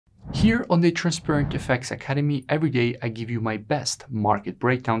Here on the Transparent FX Academy, every day I give you my best market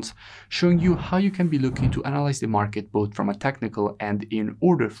breakdowns, showing you how you can be looking to analyze the market both from a technical and in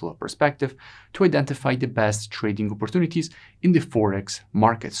order flow perspective to identify the best trading opportunities in the forex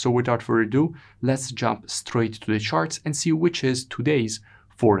market. So without further ado, let's jump straight to the charts and see which is today's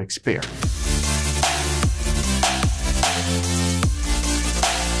forex pair.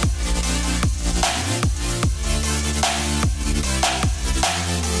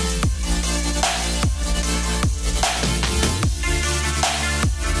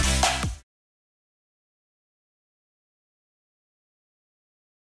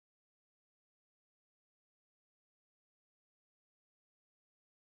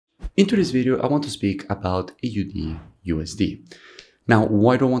 In today's video, I want to speak about AUDUSD. Now,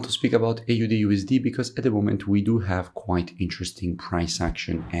 why do I want to speak about AUDUSD? Because at the moment, we do have quite interesting price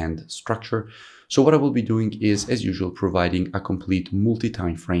action and structure. So what I will be doing is, as usual, providing a complete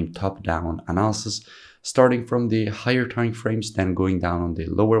multi-time frame top-down analysis, starting from the higher time frames, then going down on the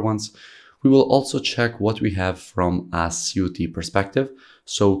lower ones. We will also check what we have from a COT perspective,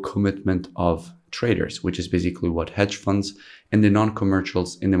 so commitment of traders, which is basically what hedge funds and the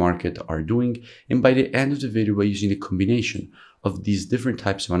non-commercials in the market are doing. And by the end of the video, by using the combination of these different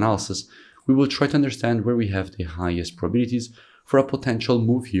types of analysis, we will try to understand where we have the highest probabilities for a potential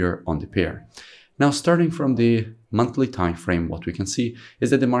move here on the pair. Now, starting from the monthly time frame, what we can see is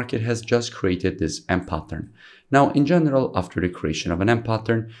that the market has just created this M pattern. Now, in general, after the creation of an M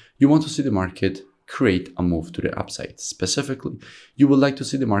pattern, you want to see the market create a move to the upside. Specifically, you would like to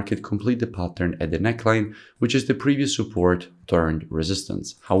see the market complete the pattern at the neckline, which is the previous support turned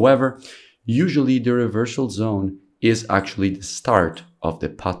resistance. However, usually the reversal zone is actually the start of the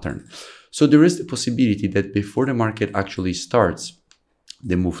pattern. So there is the possibility that before the market actually starts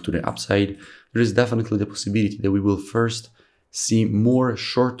the move to the upside, there is definitely the possibility that we will first see more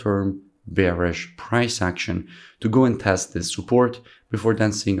short-term bearish price action to go and test this support before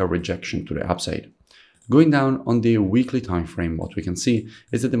then seeing a rejection to the upside. Going down on the weekly time frame, what we can see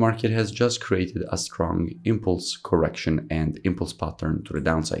is that the market has just created a strong impulse correction and impulse pattern to the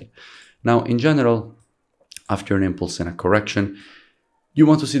downside. Now, in general, after an impulse and a correction, you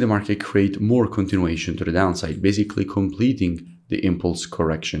want to see the market create more continuation to the downside, basically completing the impulse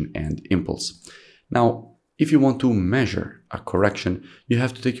correction and impulse. Now, if you want to measure a correction, you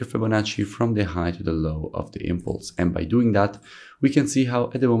have to take your Fibonacci from the high to the low of the impulse. And by doing that, we can see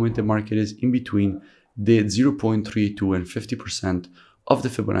how at the moment the market is in between the 0.32 and 50% of the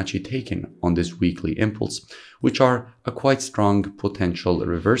Fibonacci taken on this weekly impulse, which are a quite strong potential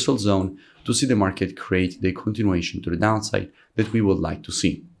reversal zone to see the market create the continuation to the downside that we would like to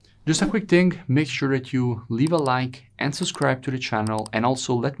see. Just a quick thing, make sure that you leave a like and subscribe to the channel, and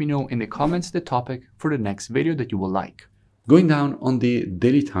also let me know in the comments the topic for the next video that you will like. Going down on the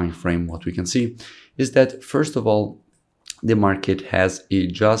daily time frame, what we can see is that first of all, the market has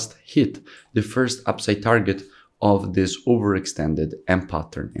just hit the first upside target of this overextended M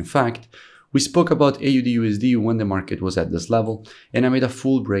pattern. In fact, we spoke about AUDUSD when the market was at this level, and I made a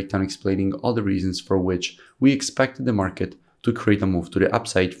full breakdown explaining all the reasons for which we expected the market to create a move to the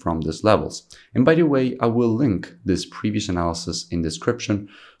upside from these levels. And by the way, I will link this previous analysis in the description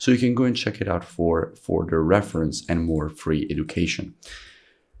so you can go and check it out for further reference and more free education.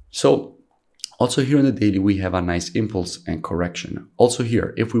 So also here on the daily, we have a nice impulse and correction. Also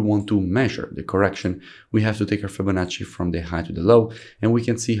here, if we want to measure the correction, we have to take our Fibonacci from the high to the low, and we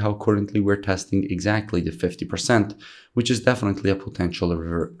can see how currently we're testing exactly the 50%, which is definitely a potential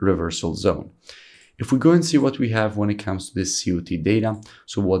reversal zone. If we go and see what we have when it comes to this COT data,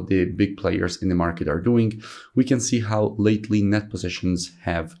 so what the big players in the market are doing, we can see how lately net positions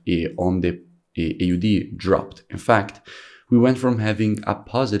have on the AUD dropped. In fact, we went from having a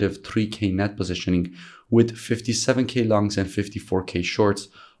positive 3K net positioning with 57K longs and 54K shorts,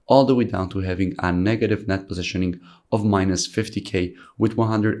 all the way down to having a negative net positioning of minus 50K with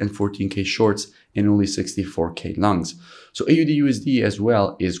 114K shorts and only 64K longs. So AUDUSD as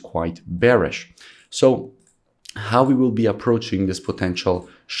well is quite bearish. So how we will be approaching this potential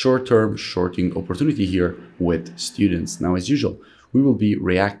short-term shorting opportunity here with students. Now, as usual, we will be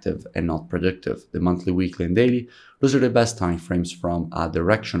reactive and not predictive. The monthly, weekly, and daily, those are the best time frames from a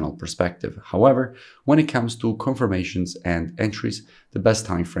directional perspective. However, when it comes to confirmations and entries, the best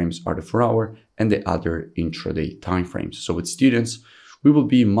time frames are the 4-hour and the other intraday time frames. So with students, we will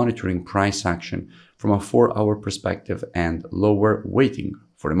be monitoring price action from a 4-hour perspective and lower waiting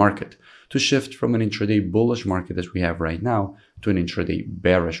for the market to shift from an intraday bullish market as we have right now to an intraday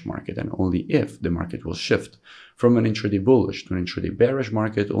bearish market. And only if the market will shift from an intraday bullish to an intraday bearish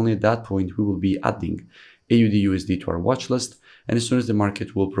market, only at that point we will be adding AUDUSD to our watch list And as soon as the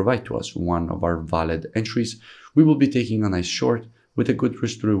market will provide to us one of our valid entries, we will be taking a nice short with a good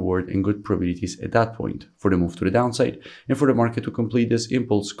risk to reward and good probabilities at that point for the move to the downside, and for the market to complete this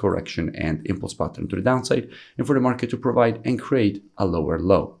impulse correction and impulse pattern to the downside, and for the market to provide and create a lower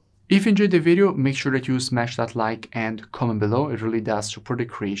low. If you enjoyed the video, make sure that you smash that like and comment below. It really does support the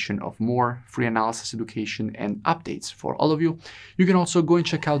creation of more free analysis, education, and updates for all of you. You can also go and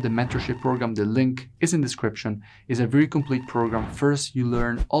check out the mentorship program. The link is in the description. It's a very complete program. First, you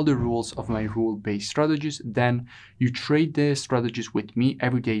learn all the rules of my rule-based strategies. Then you trade the strategies with me.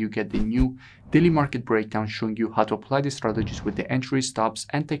 Every day you get the new daily market breakdown showing you how to apply the strategies with the entry, stops,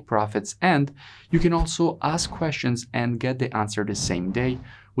 and take profits. And you can also ask questions and get the answer the same day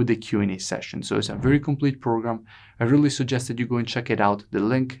with the Q&A session. So it's a very complete program. I really suggest that you go and check it out. The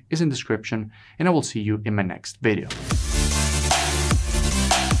link is in the description, and I will see you in my next video.